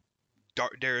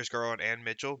Darius Garland and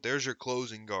Mitchell, there's your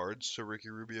closing guards, so Ricky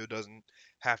Rubio doesn't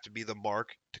have to be the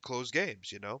mark to close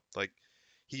games. Like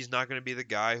he's not going to be the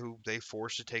guy who they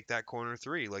force to take that corner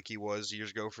three like he was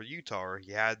years ago for Utah, or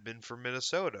he had been for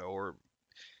Minnesota, or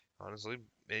honestly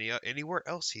anywhere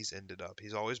else he's ended up.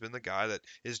 He's always been the guy that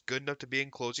is good enough to be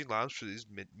in closing lines for these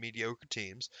mediocre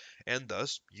teams, and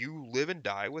thus you live and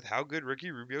die with how good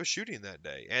Ricky Rubio is shooting that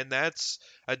day, and that's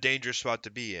a dangerous spot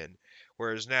to be in.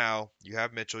 Whereas now you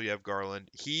have Mitchell, you have Garland.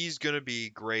 He's going to be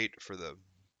great for the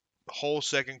whole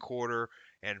second quarter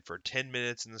and for 10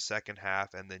 minutes in the second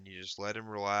half, and then you just let him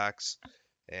relax,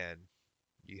 and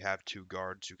you have two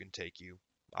guards who can take you.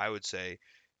 I would say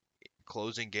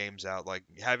closing games out, like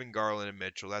having Garland and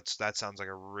Mitchell, that sounds like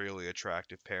a really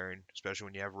attractive pairing, especially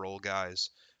when you have role guys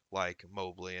like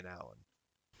Mobley and Allen.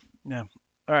 Yeah.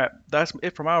 All right. That's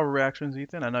it from our reactions,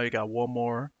 Ethan. I know you got one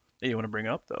more that you want to bring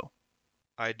up, though.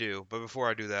 I do, but before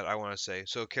I do that, I want to say,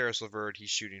 so Karis LeVert, he's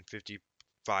shooting 55%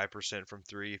 from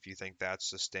three. If you think that's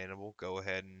sustainable, go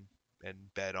ahead and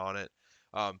bet on it.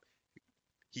 Um,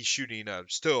 he's shooting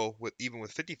still with even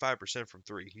with 55% from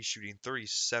three, he's shooting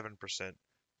 37%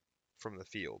 from the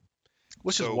field.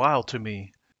 Which is So wild to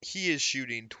me. he is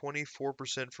shooting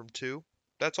 24% from two.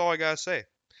 That's all I gotta say.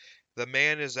 The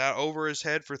man is out over his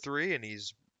head for three, and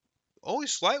he's only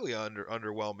slightly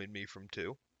underwhelming me from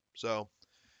two. So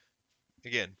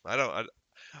again, I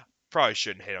probably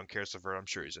shouldn't hate on Karis LeVert. I'm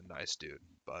sure he's a nice dude,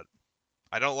 but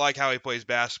I don't like how he plays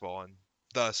basketball, and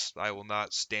thus I will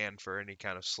not stand for any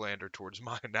kind of slander towards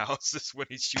my analysis when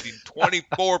he's shooting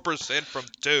 24% from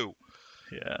two.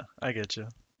 Yeah, I get you.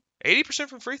 80%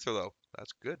 from free throw though.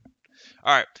 That's good.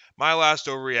 All right, my last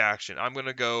overreaction. I'm going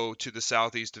to go to the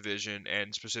Southeast Division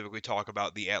and specifically talk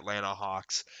about the Atlanta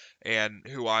Hawks, and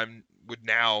who I'm would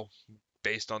now,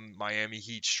 based on Miami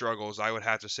Heat struggles, I would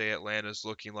have to say Atlanta's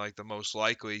looking like the most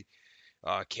likely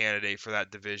candidate for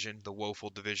that division, the woeful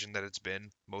division that it's been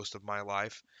most of my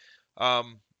life.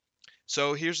 Um,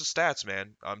 so here's the stats,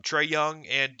 man. Trae Young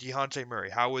and Dejounte Murray,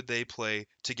 how would they play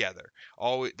together?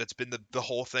 Always, that's been the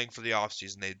whole thing for the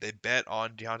offseason. They bet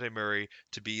on Dejounte Murray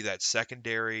to be that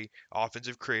secondary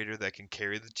offensive creator that can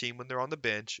carry the team when they're on the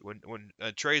bench, when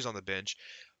Trae's on the bench,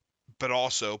 but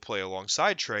also play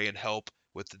alongside Trae and help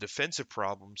with the defensive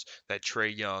problems that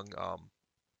Trae Young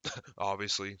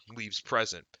obviously leaves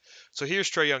present. So here's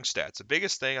Trae Young's stats. The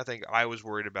biggest thing I think I was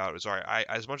worried about is, all right,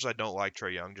 as much as I don't like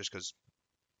Trae Young just because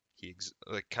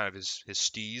like kind of his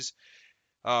steez.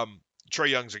 Um, Trae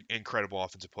Young's an incredible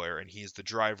offensive player, and he's the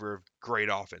driver of great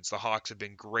offense. The Hawks have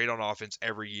been great on offense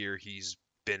every year he's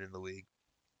been in the league.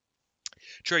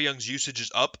 Trae Young's usage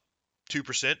is up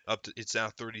 2%, up to it's now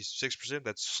 36%.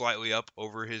 That's slightly up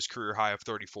over his career high of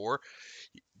 34.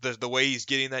 The way he's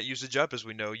getting that usage up, as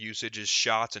we know, usage is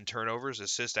shots and turnovers.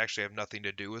 Assists actually have nothing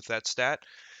to do with that stat.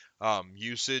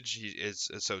 Usage is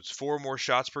so it's four more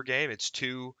shots per game. It's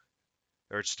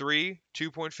three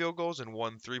 2-point field goals and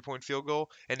one 3-point field goal,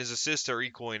 and his assists are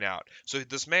equaling out. So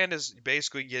this man is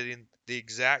basically getting the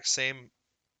exact same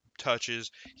touches.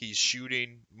 He's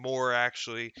shooting more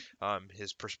actually.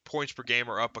 His points per game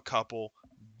are up a couple.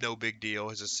 No big deal.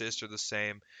 His assists are the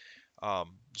same.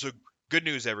 So good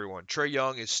news, everyone. Trae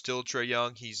Young is still Trae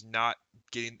Young. He's not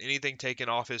getting anything taken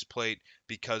off his plate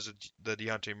because of the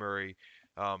Dejounte Murray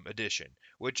addition,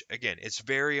 which again, it's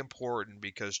very important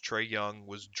because Trae Young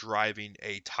was driving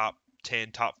a top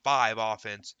 10, top 5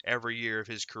 offense every year of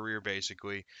his career,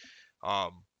 basically.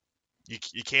 Um,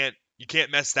 you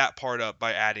can't mess that part up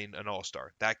by adding an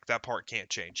all-star. That part can't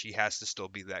change. He has to still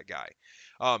be that guy.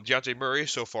 Dejounte Murray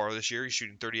so far this year he's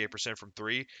shooting 38% from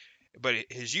three, but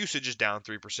his usage is down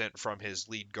 3% from his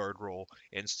lead guard role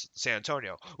in San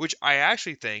Antonio, which I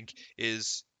actually think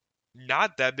is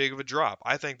not that big of a drop.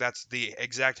 I think that's the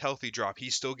exact healthy drop.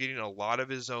 He's still getting a lot of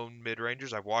his own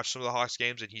mid-rangers. I've watched some of the Hawks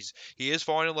games, and he is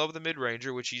falling in love with the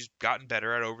mid-ranger, which he's gotten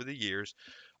better at over the years.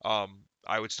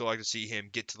 I would still like to see him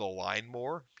get to the line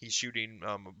more. He's shooting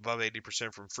above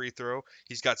 80% from free throw.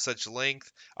 He's got such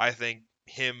length. I think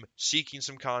him seeking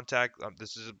some contact.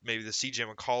 This is maybe the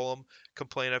CJ McCollum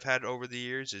complaint I've had over the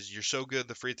years is you're so good at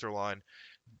the free throw line.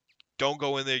 Don't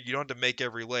go in there. You don't have to make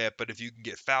every layup, but if you can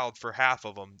get fouled for half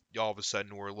of them, all of a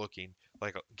sudden we're looking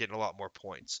like getting a lot more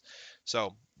points.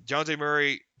 So Dejounte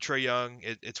Murray, Trae Young,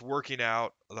 it's working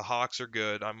out. The Hawks are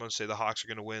good. I'm going to say the Hawks are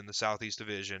going to win the Southeast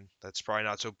Division. That's probably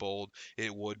not so bold.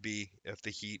 It would be if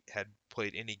the Heat had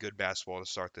played any good basketball to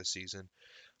start this season.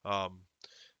 Um,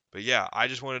 but yeah, I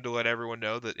just wanted to let everyone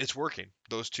know that it's working.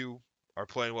 Those two are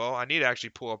playing well. I need to actually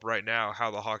pull up right now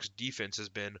how the Hawks defense has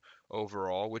been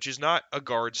overall, which is not a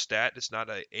guard stat. It's not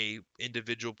a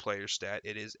individual player stat.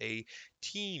 It is a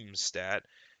team stat.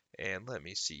 And let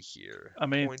me see here. I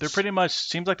mean, they're Points. pretty much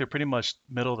seems like they're pretty much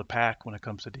middle of the pack when it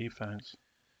comes to defense.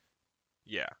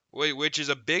 Yeah. Which is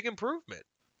a big improvement.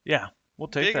 Yeah, we'll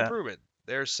take Big that. improvement.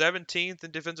 They're 17th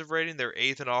in defensive rating. They're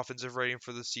 8th in offensive rating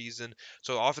for the season.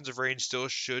 So offensive rating still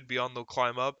should be on the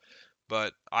climb up.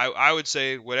 But I would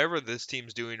say whatever this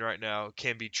team's doing right now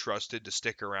can be trusted to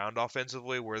stick around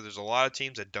offensively, where there's a lot of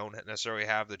teams that don't necessarily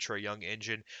have the Trae Young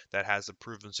engine that has the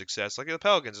proven success, like the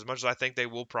Pelicans. As much as I think they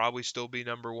will probably still be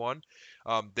number one,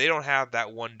 they don't have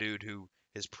that one dude who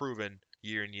has proven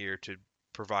year and year to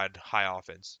provide high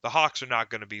offense. The Hawks are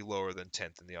not going to be lower than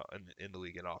 10th in the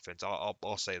league in offense.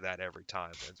 I'll say that every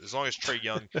time. As long as Trae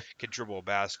Young can dribble a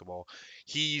basketball,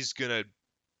 he's going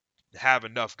to have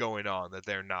enough going on that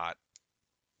they're not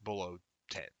below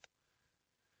 10th.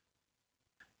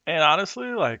 And honestly,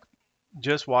 like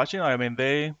just watching, I mean,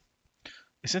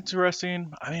 it's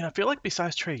interesting. I mean, I feel like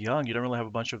besides Trey Young, you don't really have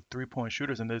a bunch of 3-point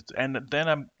shooters, and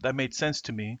then that made sense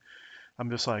to me. I'm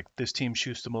just like, this team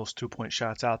shoots the most 2-point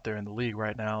shots out there in the league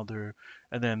right now.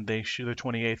 And then they shoot their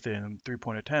 28th in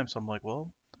 3-point attempts. I'm like,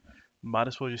 well, might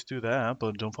as well just do that,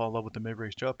 but don't fall in love with the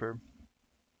mid-range jumper.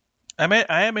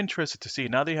 I am interested to see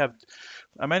now they have.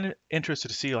 Interested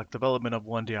to see like development of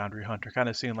one DeAndre Hunter, kind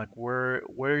of seeing like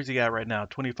where is he at right now?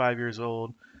 25 years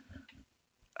old.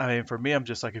 I mean, for me, I'm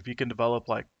just like if you can develop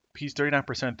like he's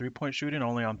 39% 3-point shooting,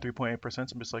 only on 3.8%. So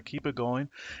I'm just like keep it going.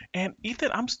 And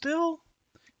Ethan, I'm still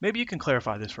maybe you can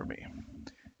clarify this for me.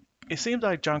 It seems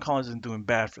like John Collins isn't doing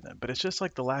bad for them, but it's just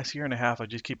like the last year and a half, I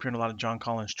just keep hearing a lot of John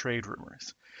Collins trade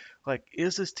rumors. Like,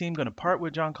 is this team going to part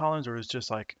with John Collins, or is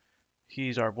just like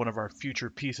he's one of our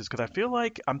future pieces? Because I feel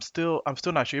like I'm still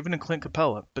not sure. Even in Clint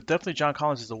Capella, but definitely John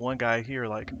Collins is the one guy here.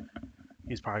 Like,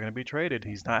 he's probably going to be traded.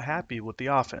 He's not happy with the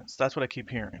offense. That's what I keep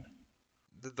hearing.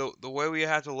 The way we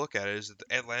have to look at it is that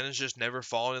Atlanta's just never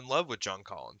fallen in love with John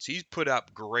Collins. He's put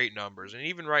up great numbers, and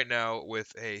even right now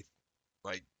with a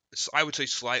like I would say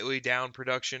slightly down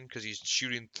production because he's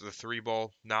shooting the three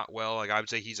ball not well. Like I would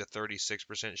say he's a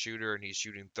 36% shooter and he's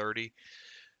shooting 30.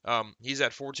 He's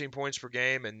at 14 points per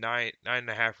game and nine and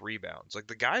a half rebounds. Like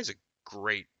the guy's a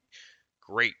great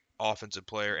offensive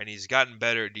player, and he's gotten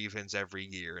better at defense every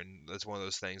year. And that's one of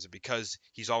those things. And because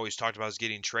he's always talked about us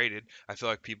getting traded, I feel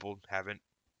like people haven't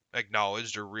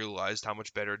acknowledged or realized how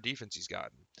much better defense he's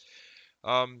gotten.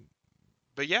 Um,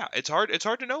 but yeah, it's hard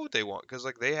to know what they want because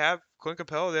like they have Clint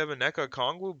Capella, they have Onyeka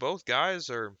Okongwu. Both guys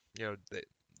are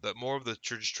the more of the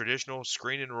traditional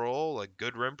screen and roll, like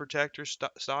good rim protector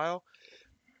style.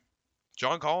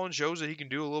 John Collins shows that he can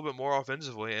do a little bit more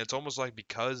offensively, and it's almost like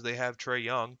because they have Trae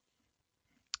Young,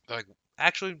 like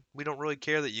actually we don't really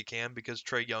care that you can because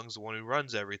Trae Young's the one who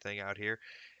runs everything out here,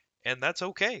 and that's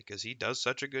okay because he does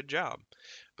such a good job.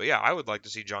 But yeah, I would like to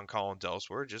see John Collins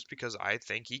elsewhere just because I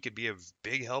think he could be a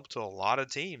big help to a lot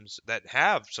of teams that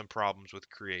have some problems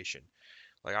with creation.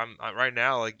 Like I'm right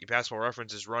now, like Basketball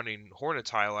Reference is running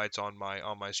Hornets highlights on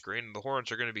my screen, and the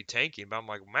Hornets are going to be tanking. But I'm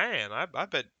like, man, I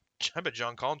bet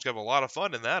John Collins could have a lot of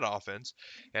fun in that offense,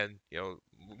 and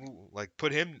like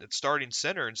put him at starting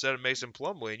center instead of Mason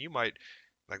Plumlee, and you might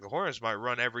like the Hornets might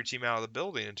run every team out of the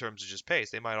building in terms of just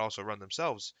pace. They might also run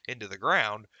themselves into the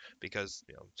ground because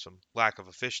some lack of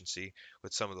efficiency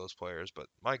with some of those players. But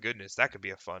my goodness, that could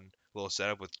be a fun little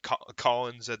setup with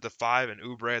Collins at the 5 and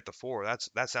Oubre at the 4.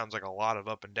 That sounds like a lot of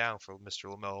up and down for Mr.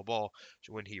 LaMelo Ball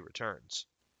when he returns.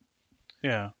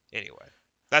 Yeah. Anyway,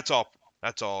 that's all.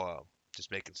 That's all. Just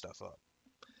making stuff up.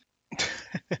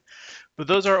 But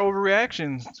those are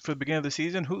overreactions for the beginning of the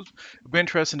season. It'll be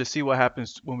interesting to see what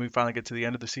happens when we finally get to the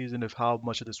end of the season, if how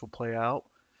much of this will play out.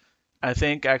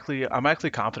 I'm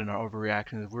actually confident in our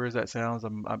overreactions. As weird as that sounds,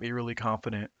 I'm eerily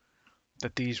confident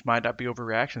that these might not be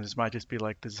overreactions. This might just be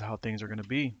like this is how things are going to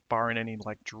be, barring any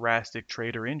like drastic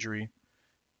trade or injury.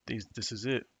 This is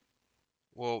it.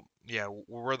 Well, yeah,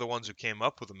 we're the ones who came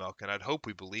up with the milk, and I'd hope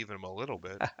we believe in him a little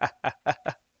bit.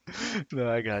 No,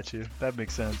 I got you. That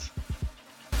makes sense.